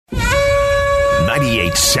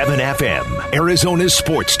101.7 FM, Arizona's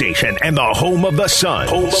sports station and the home of the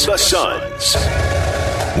Suns.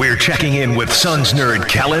 We're checking in with Suns nerd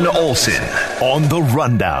Kellan Olson on The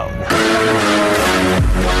Rundown.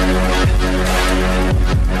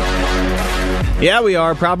 Yeah, we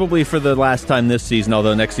are, probably for the last time this season,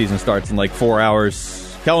 although next season starts in like 4 hours.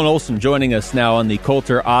 Kellan Olson joining us now on the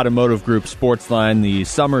Coulter Automotive Group sports line. The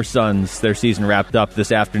Summer Suns, their season wrapped up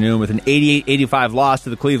this afternoon with an 88-85 loss to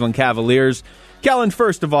the Cleveland Cavaliers. Kellan,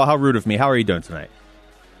 first of all, how rude of me. How are you doing tonight?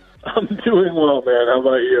 I'm doing well, man. How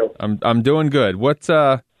about you? I'm doing good. What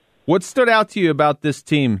stood out to you about this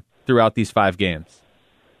team throughout these 5 games?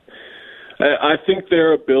 I think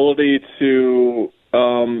their ability to I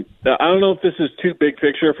don't know if this is too big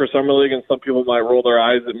picture for Summer League, and some people might roll their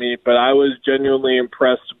eyes at me, but I was genuinely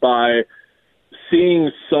impressed by seeing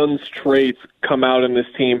Suns traits come out in this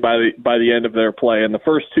team by the end of their play. In the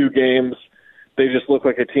first 2 games, they just looked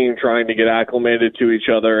like a team trying to get acclimated to each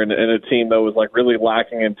other, and a team that was like really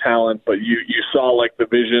lacking in talent. But you saw like the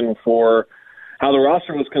vision for how the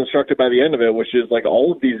roster was constructed by the end of it, which is like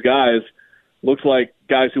all of these guys looks like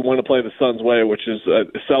guys who want to play the Suns' way, which is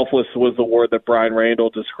selfless was the word that Brian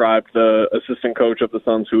Randall described the assistant coach of the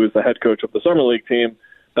Suns, who is the head coach of the Summer League team.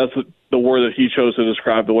 That's the word that he chose to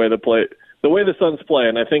describe the way the Suns play.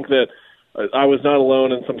 And I think that I was not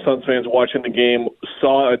alone, and some Suns fans watching the game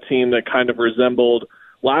saw a team that kind of resembled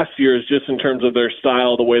last year's just in terms of their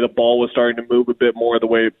style, the way the ball was starting to move a bit more, the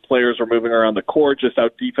way players were moving around the court, just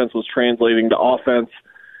how defense was translating to offense.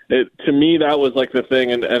 To me, that was like the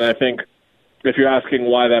thing, and I think if you're asking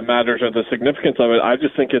why that matters or the significance of it, I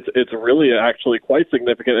just think it's really actually quite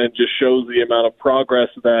significant, and just shows the amount of progress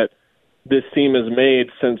that this team has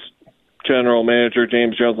made since general manager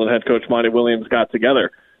James Jones and head coach Monty Williams got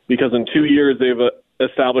together. Because in 2 years, they've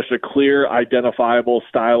established a clear, identifiable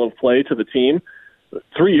style of play to the team.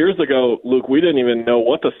 3 years ago, Luke, we didn't even know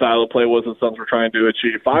what the style of play was the Suns were trying to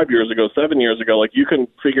achieve. 5 years ago, 7 years ago, like you can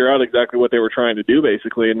figure out exactly what they were trying to do,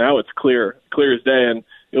 basically, and now it's clear as day, and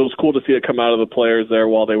it was cool to see it come out of the players there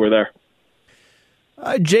while they were there.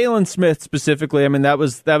 Jalen Smith specifically, I mean, that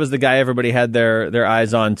was the guy everybody had their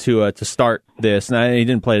eyes on to start this. And he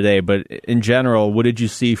didn't play today, but in general, what did you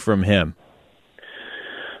see from him?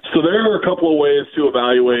 So there are a couple of ways to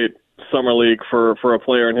evaluate Summer League for a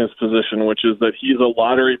player in his position, which is that he's a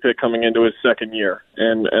lottery pick coming into his second year.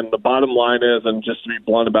 And the bottom line is, and just to be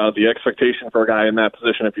blunt about it, the expectation for a guy in that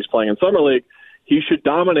position, if he's playing in Summer League, he should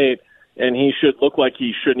dominate, and he should look like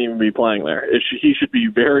he shouldn't even be playing there. He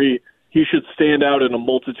should stand out in a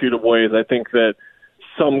multitude of ways. I think that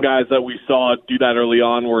some guys that we saw do that early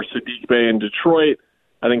on were Sadiq Bey in Detroit.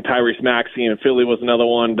 I think Tyrese Maxey in Philly was another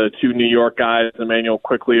one. The 2 New York guys, Emmanuel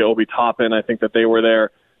Quickley, Obi Toppin, I think that they were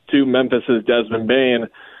there. 2 Memphis's Desmond Bane.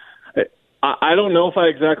 I don't know if I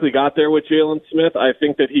exactly got there with Jalen Smith. I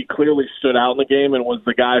think that he clearly stood out in the game and was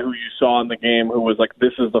the guy who you saw in the game who was like,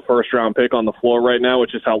 this is the first-round pick on the floor right now,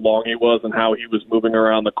 which is how long he was and how he was moving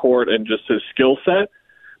around the court and just his skill set.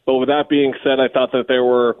 But with that being said, I thought that there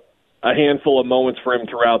were a handful of moments for him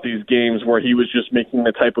throughout these games where he was just making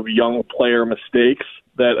the type of young player mistakes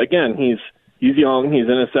that, again, he's young, he's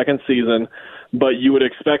in his second season, but you would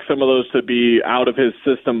expect some of those to be out of his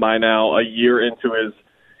system by now, a year into his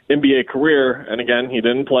NBA career. And again, he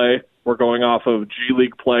didn't play. We're going off of G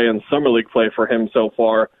League play and Summer League play for him so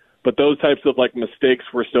far. But those types of like mistakes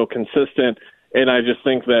were still consistent. And I just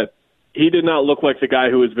think that he did not look like the guy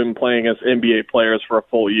who has been playing as NBA players for a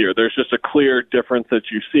full year. There's just a clear difference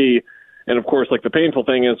that you see. And of course, like the painful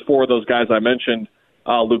thing is for those guys I mentioned,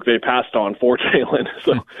 Luke, they passed on for Jalen.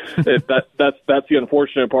 So that's the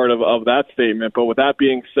unfortunate part of that statement. But with that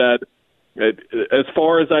being said, as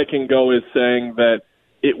far as I can go is saying that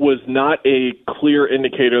it was not a clear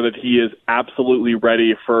indicator that he is absolutely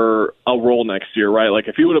ready for a role next year, right? Like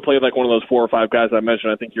if he would have played like one of those 4 or 5 guys I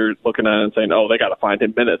mentioned, I think you're looking at it and saying, oh, they got to find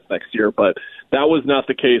him minutes next year. But that was not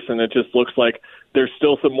the case, and it just looks like there's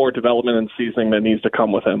still some more development and seasoning that needs to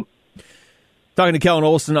come with him. Talking to Kellan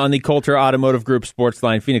Olson on the Coulter Automotive Group sports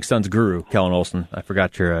line, Phoenix Suns guru, Kellan Olson. I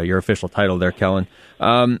forgot your official title there, Kellan.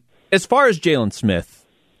 As far as Jalen Smith,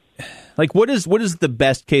 like what is the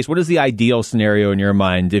best case? What is the ideal scenario in your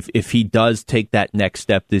mind if he does take that next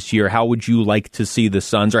step this year? How would you like to see the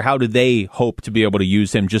Suns, or how do they hope to be able to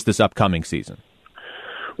use him just this upcoming season?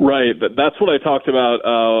 Right. That's what I talked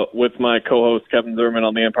about with my co-host Kevin Zimmerman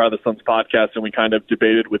on the Empire of the Suns podcast, and we kind of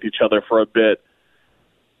debated with each other for a bit.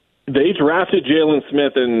 They drafted Jalen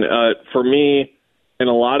Smith, and for me and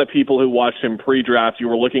a lot of people who watched him pre-draft, you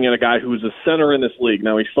were looking at a guy who's a center in this league.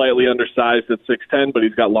 Now, he's slightly undersized at 6'10", but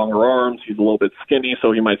he's got longer arms. He's a little bit skinny,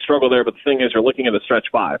 so he might struggle there. But the thing is, you're looking at a stretch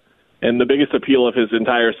 5. And the biggest appeal of his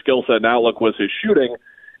entire skill set and outlook was his shooting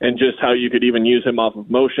and just how you could even use him off of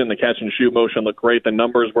motion. The catch-and-shoot motion looked great. The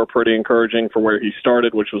numbers were pretty encouraging for where he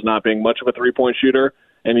started, which was not being much of a three-point shooter,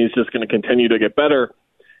 and he's just going to continue to get better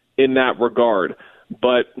in that regard.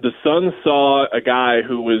 But the Suns saw a guy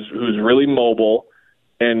who's really mobile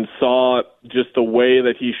and saw just the way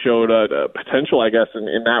that he showed a potential, I guess,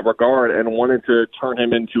 in that regard, and wanted to turn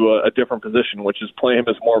him into a different position, which is play him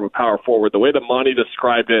as more of a power forward. The way that Monty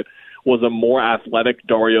described it was a more athletic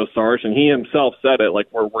Dario Saric, and he himself said it, like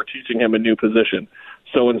we're teaching him a new position.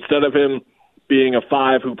 So instead of him being a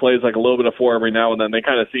 5 who plays like a little bit of 4 every now and then, they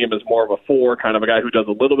kind of see him as more of a 4, kind of a guy who does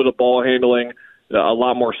a little bit of ball handling, a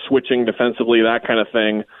lot more switching defensively, that kind of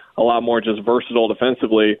thing, a lot more just versatile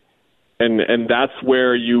defensively. And that's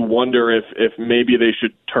where you wonder if maybe they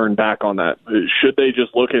should turn back on that. Should they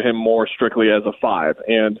just look at him more strictly as a 5?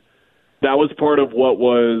 And that was part of what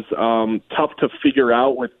was tough to figure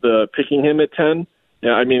out with the picking him at 10.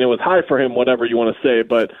 Yeah, I mean, it was high for him, whatever you want to say,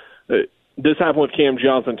 but this happened with Cam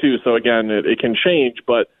Johnson too. So again, it can change,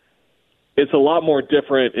 but it's a lot more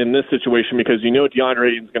different in this situation because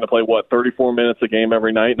DeAndre Ayton's going to play 34 minutes a game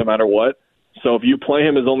every night, no matter what. So if you play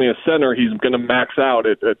him as only a center, he's going to max out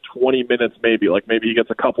at 20 minutes maybe. Like maybe he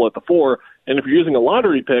gets a couple at the 4. And if you're using a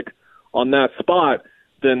lottery pick on that spot,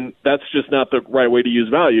 then that's just not the right way to use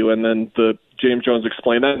value. And then James Jones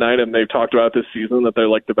explained that night, and they've talked about this season that they're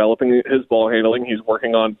like developing his ball handling. He's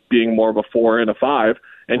working on being more of a 4 and a 5.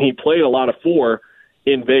 And he played a lot of 4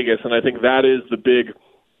 in Vegas. And I think that is the big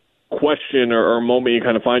question or moment you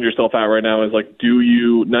kind of find yourself at right now is like, do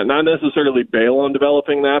you not necessarily bail on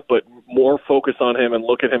developing that, but more focus on him and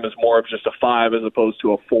look at him as more of just a 5 as opposed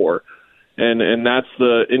to a 4. And that's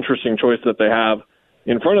the interesting choice that they have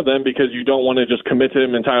in front of them because you don't want to just commit to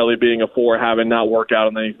him entirely being a 4, having not work out,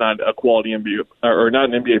 and then he's not a quality NBA or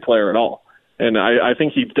not an NBA player at all. And I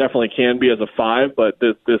think he definitely can be as a 5, but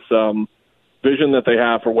this vision that they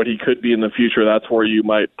have for what he could be in the future, that's where you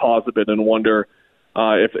might pause a bit and wonder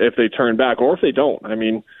if they turn back or if they don't. I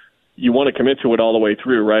mean, you want to commit to it all the way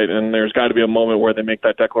through, right? And there's got to be a moment where they make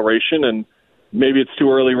that declaration, and maybe it's too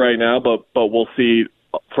early right now, but we'll see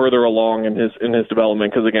further along in his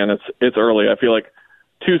development because, again, it's early. I feel like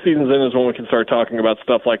 2 seasons in is when we can start talking about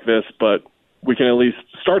stuff like this, but we can at least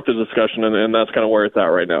start the discussion, and that's kind of where it's at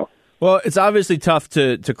right now. Well, it's obviously tough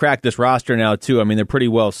to crack this roster now, too. I mean, they're pretty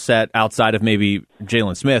well set outside of maybe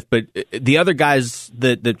Jalen Smith, but the other guys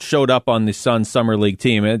that showed up on the Suns Summer League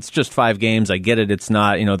team, it's just 5 games. I get it. It's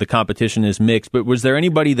not, the competition is mixed, but was there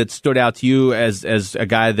anybody that stood out to you as a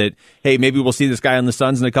guy that, hey, maybe we'll see this guy on the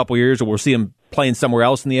Suns in a couple of years, or we'll see him playing somewhere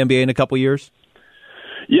else in the NBA in a couple of years?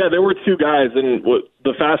 Yeah, there were 2 guys, and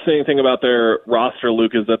the fascinating thing about their roster,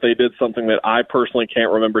 Luke, is that they did something that I personally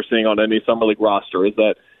can't remember seeing on any Summer League roster, is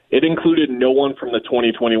that it included no one from the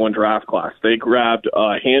 2021 draft class. They grabbed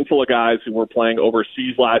a handful of guys who were playing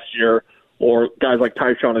overseas last year, or guys like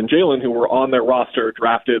Tyshawn and Jalen who were on their roster,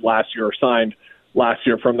 drafted last year or signed last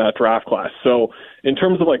year from that draft class. So in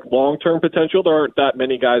terms of like long-term potential, there aren't that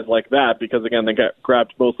many guys like that because, again, they got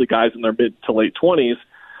grabbed mostly guys in their mid to late 20s.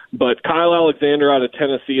 But Kyle Alexander out of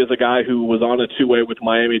Tennessee is a guy who was on a 2-way with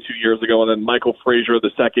Miami 2 years ago, and then Michael Frazier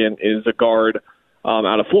II is a guard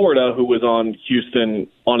out of Florida who was on Houston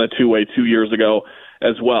on a 2-way 2 years ago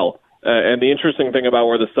as well. And the interesting thing about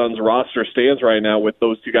where the Suns roster stands right now with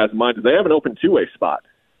those 2 guys in mind is they have an open 2-way spot.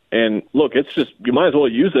 And look, it's just, you might as well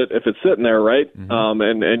use it if it's sitting there, right?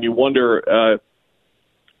 Mm-hmm. And you wonder,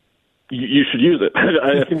 you should use it.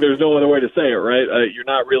 I think there's no other way to say it, right? You're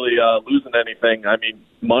not really losing anything. I mean,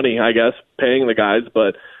 money, I guess, paying the guys,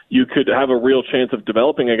 but you could have a real chance of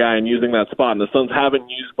developing a guy and using that spot. And the Suns haven't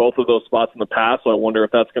used both of those spots in the past, so I wonder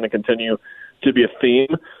if that's going to continue to be a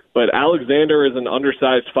theme. But Alexander is an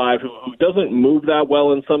undersized 5 who doesn't move that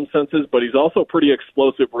well in some senses, but he's also pretty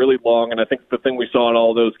explosive, really long. And I think the thing we saw in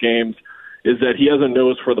all those games is that he has a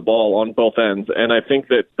nose for the ball on both ends. And I think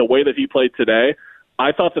that the way that he played today,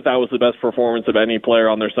 I thought that was the best performance of any player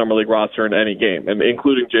on their Summer League roster in any game, and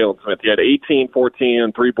including Jalen Smith. He had 18, 14,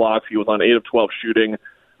 and 3 blocks. He was on 8 of 12 shooting.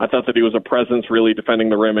 I thought that he was a presence really defending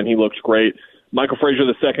the rim, and he looked great. Michael Frazier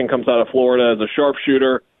II comes out of Florida as a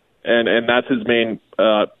sharpshooter, and that's his main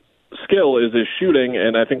skill is his shooting.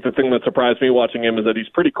 And I think the thing that surprised me watching him is that he's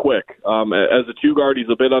pretty quick. As a 2 guard, he's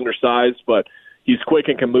a bit undersized, but he's quick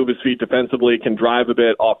and can move his feet defensively, can drive a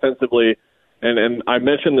bit offensively. And I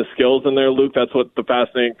mentioned the skills in there, Luke. That's what the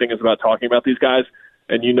fascinating thing is about talking about these guys.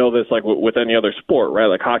 And you know this like with any other sport, right?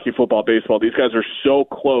 Like hockey, football, baseball. These guys are so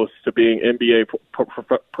close to being NBA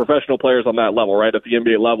professional players on that level, right, at the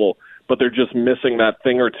NBA level. But they're just missing that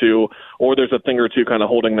thing or two, or there's a thing or two kind of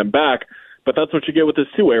holding them back But that's what you get with this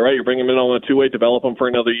two-way, right? You bring them in on a two-way, develop them for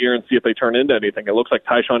another year, and see if they turn into anything. It looks like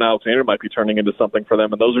Tyshawn Alexander might be turning into something for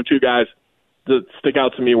them, and those are two guys that stick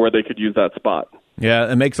out to me where they could use that spot.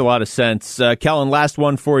 Yeah, it makes a lot of sense. Kellan, last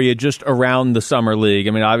one for you, just around the Summer League.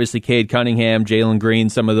 I mean, obviously, Cade Cunningham, Jalen Green,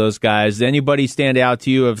 some of those guys. Does anybody stand out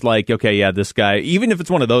to you of like, okay, yeah, this guy, even if it's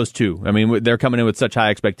one of those two? I mean, they're coming in with such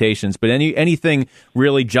high expectations, but anything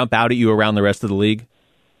really jump out at you around the rest of the league?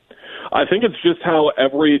 I think it's just how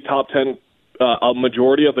every top 10, a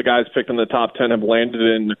majority of the guys picked in the top 10 have landed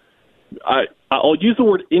in, I'll use the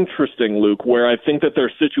word interesting, Luke, where I think that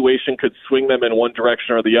their situation could swing them in one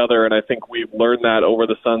direction or the other, and I think we've learned that over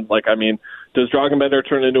the Suns. Like, I mean, does Dragan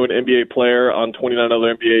turn into an NBA player on 29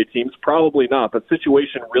 other NBA teams? Probably not, but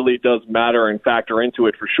situation really does matter and factor into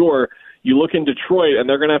it for sure. You look in Detroit, and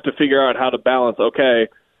they're going to have to figure out how to balance, okay,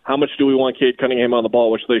 how much do we want Cade Cunningham on the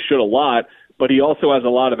ball, which they should a lot, but he also has a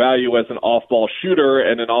lot of value as an off-ball shooter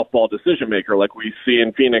and an off-ball decision-maker. Like we see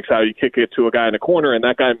in Phoenix, how you kick it to a guy in a corner, and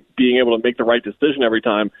that guy being able to make the right decision every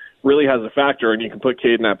time really has a factor, and you can put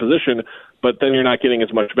Cade in that position, but then you're not getting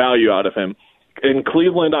as much value out of him. In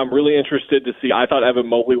Cleveland, I'm really interested to see. I thought Evan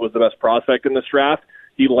Mobley was the best prospect in this draft.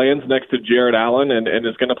 He lands next to Jared Allen and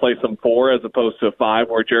is going to play some 4 as opposed to 5,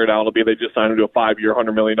 where Jared Allen will be. They just signed him to a 5-year,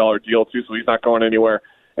 $100 million deal, too, so he's not going anywhere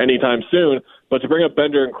anytime soon. But to bring up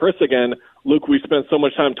Bender and Chris again, Luke, we spent so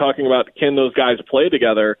much time talking about can those guys play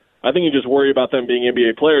together. I think you just worry about them being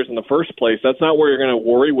NBA players in the first place. That's not where you're going to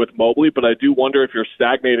worry with Mobley, but I do wonder if you're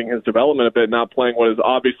stagnating his development a bit, not playing what is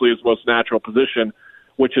obviously his most natural position,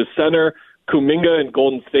 which is center. Kuminga in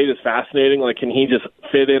Golden State is fascinating. Like, can he just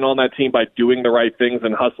fit in on that team by doing the right things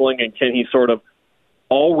and hustling? And can he sort of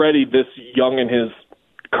already this young in his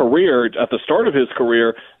career, at the start of his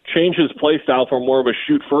career, change his play style from more of a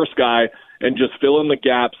shoot-first guy and just fill in the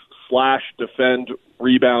gaps, slash, defend,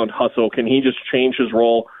 rebound, hustle? Can he just change his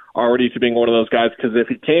role already to being one of those guys? Because if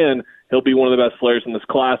he can, he'll be one of the best players in this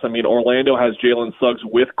class. I mean, Orlando has Jalen Suggs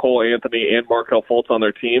with Cole Anthony and Markelle Fultz on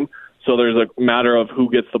their team, so there's a matter of who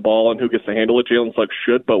gets the ball and who gets to handle it. Jalen Suggs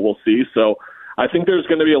should, but we'll see. So I think there's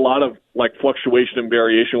going to be a lot of like fluctuation and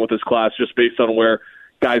variation with this class just based on where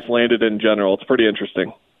guys landed in general. It's pretty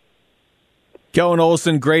interesting. Kellan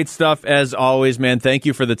Olson, great stuff as always, man. Thank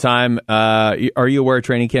you for the time. Are you aware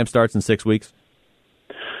training camp starts in 6 weeks?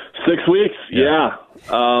 6 weeks, yeah.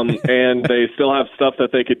 And they still have stuff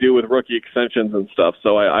that they could do with rookie extensions and stuff.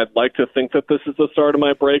 So I'd like to think that this is the start of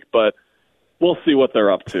my break, but we'll see what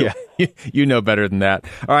they're up to. Yeah, you know better than that.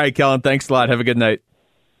 All right, Kellan, thanks a lot. Have a good night.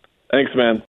 Thanks, man.